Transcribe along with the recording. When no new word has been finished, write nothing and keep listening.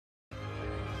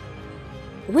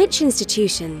Which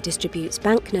institution distributes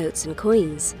banknotes and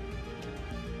coins?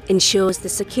 Ensures the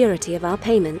security of our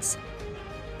payments?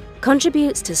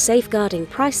 Contributes to safeguarding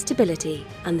price stability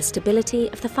and the stability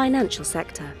of the financial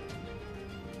sector?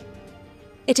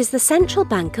 It is the Central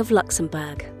Bank of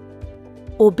Luxembourg,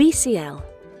 or BCL,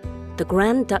 the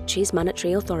Grand Duchy's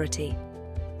monetary authority.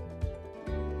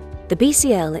 The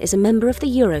BCL is a member of the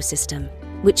Euro system,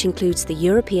 which includes the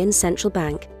European Central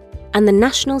Bank and the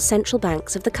national central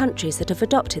banks of the countries that have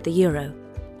adopted the euro.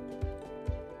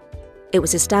 It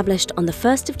was established on the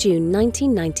 1st of June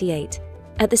 1998,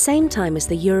 at the same time as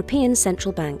the European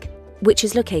Central Bank, which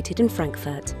is located in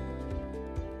Frankfurt.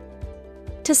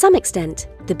 To some extent,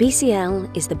 the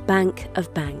BCL is the bank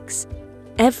of banks.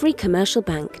 Every commercial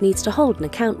bank needs to hold an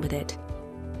account with it.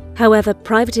 However,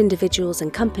 private individuals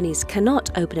and companies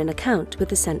cannot open an account with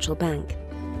the central bank.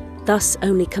 Thus,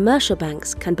 only commercial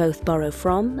banks can both borrow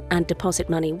from and deposit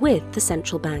money with the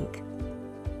central bank.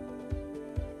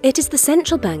 It is the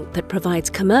central bank that provides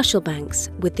commercial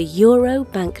banks with the euro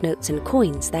banknotes and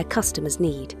coins their customers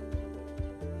need.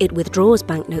 It withdraws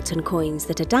banknotes and coins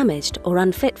that are damaged or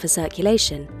unfit for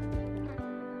circulation.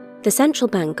 The central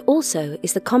bank also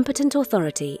is the competent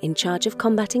authority in charge of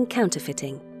combating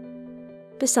counterfeiting.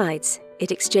 Besides,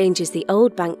 it exchanges the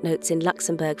old banknotes in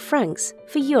Luxembourg francs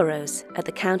for euros at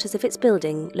the counters of its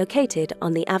building located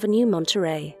on the Avenue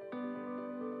Monterey.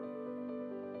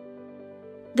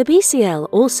 The BCL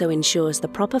also ensures the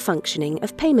proper functioning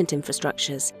of payment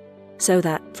infrastructures, so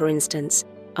that, for instance,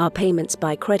 our payments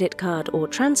by credit card or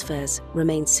transfers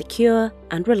remain secure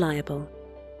and reliable.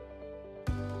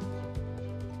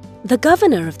 The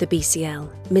governor of the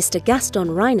BCL, Mr. Gaston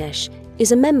Reinesch,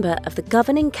 is a member of the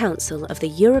Governing Council of the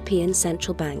European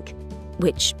Central Bank,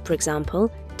 which, for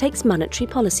example, takes monetary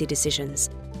policy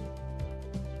decisions.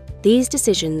 These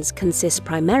decisions consist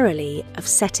primarily of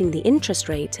setting the interest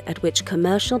rate at which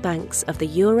commercial banks of the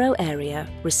euro area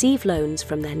receive loans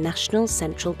from their national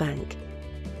central bank.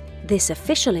 This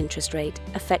official interest rate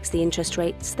affects the interest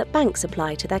rates that banks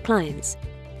apply to their clients.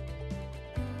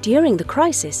 During the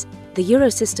crisis, the euro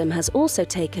system has also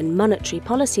taken monetary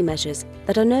policy measures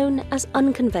that are known as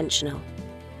unconventional.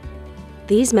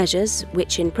 These measures,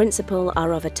 which in principle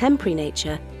are of a temporary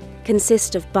nature,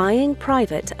 consist of buying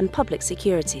private and public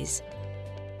securities.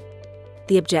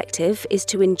 The objective is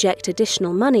to inject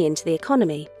additional money into the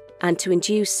economy and to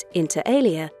induce, inter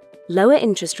alia, lower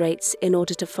interest rates in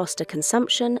order to foster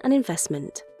consumption and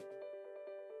investment.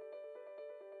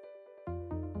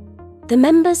 The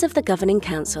members of the Governing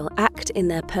Council act in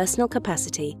their personal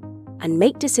capacity and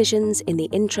make decisions in the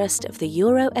interest of the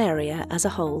euro area as a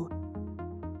whole.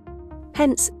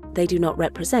 Hence, they do not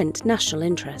represent national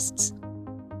interests.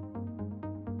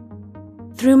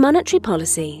 Through monetary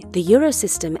policy, the euro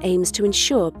system aims to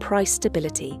ensure price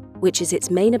stability, which is its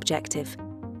main objective.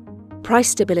 Price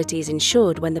stability is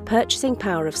ensured when the purchasing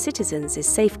power of citizens is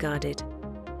safeguarded.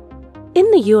 In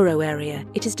the euro area,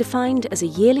 it is defined as a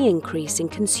yearly increase in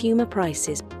consumer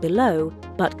prices below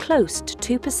but close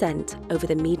to 2% over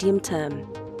the medium term.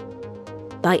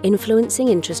 By influencing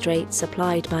interest rates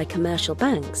applied by commercial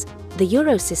banks, the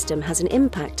euro system has an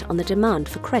impact on the demand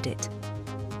for credit.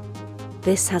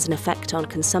 This has an effect on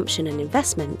consumption and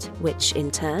investment, which in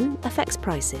turn affects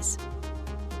prices.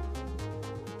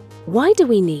 Why do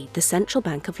we need the Central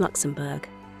Bank of Luxembourg?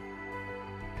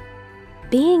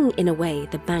 Being, in a way,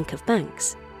 the bank of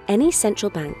banks, any central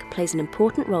bank plays an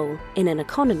important role in an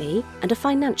economy and a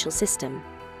financial system.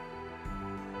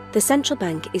 The central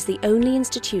bank is the only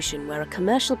institution where a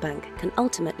commercial bank can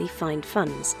ultimately find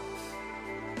funds.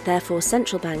 Therefore,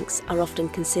 central banks are often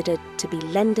considered to be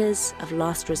lenders of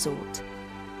last resort.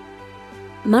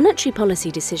 Monetary policy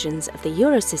decisions of the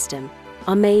euro system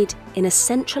are made in a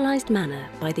centralised manner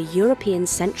by the European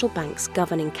Central Bank's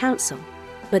Governing Council,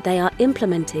 but they are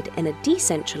implemented in a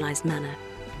decentralised manner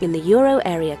in the euro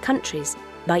area countries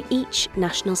by each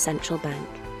national central bank.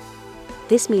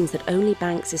 This means that only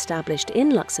banks established in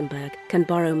Luxembourg can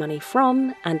borrow money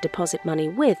from and deposit money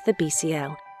with the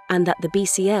BCL, and that the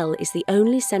BCL is the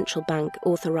only central bank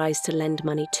authorised to lend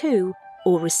money to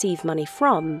or receive money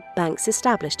from banks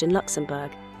established in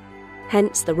Luxembourg.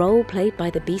 Hence, the role played by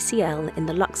the BCL in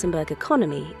the Luxembourg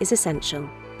economy is essential.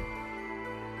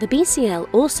 The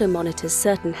BCL also monitors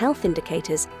certain health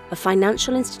indicators of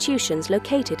financial institutions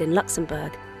located in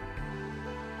Luxembourg.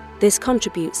 This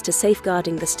contributes to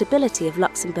safeguarding the stability of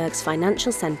Luxembourg's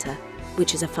financial centre,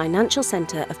 which is a financial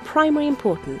centre of primary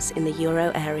importance in the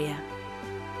euro area.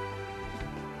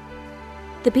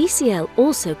 The BCL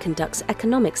also conducts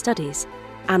economic studies,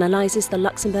 analyses the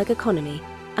Luxembourg economy,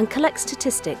 and collects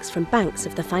statistics from banks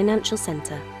of the financial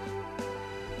centre.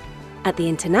 At the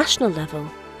international level,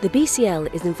 The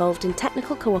BCL is involved in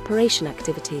technical cooperation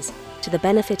activities to the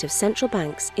benefit of central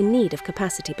banks in need of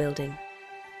capacity building.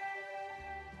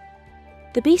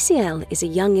 The BCL is a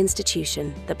young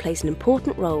institution that plays an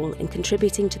important role in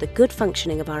contributing to the good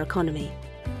functioning of our economy.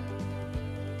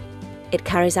 It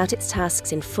carries out its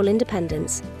tasks in full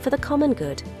independence for the common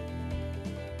good.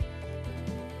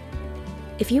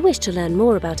 If you wish to learn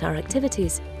more about our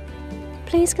activities,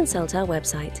 please consult our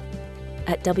website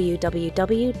at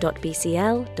www.bcl.lu.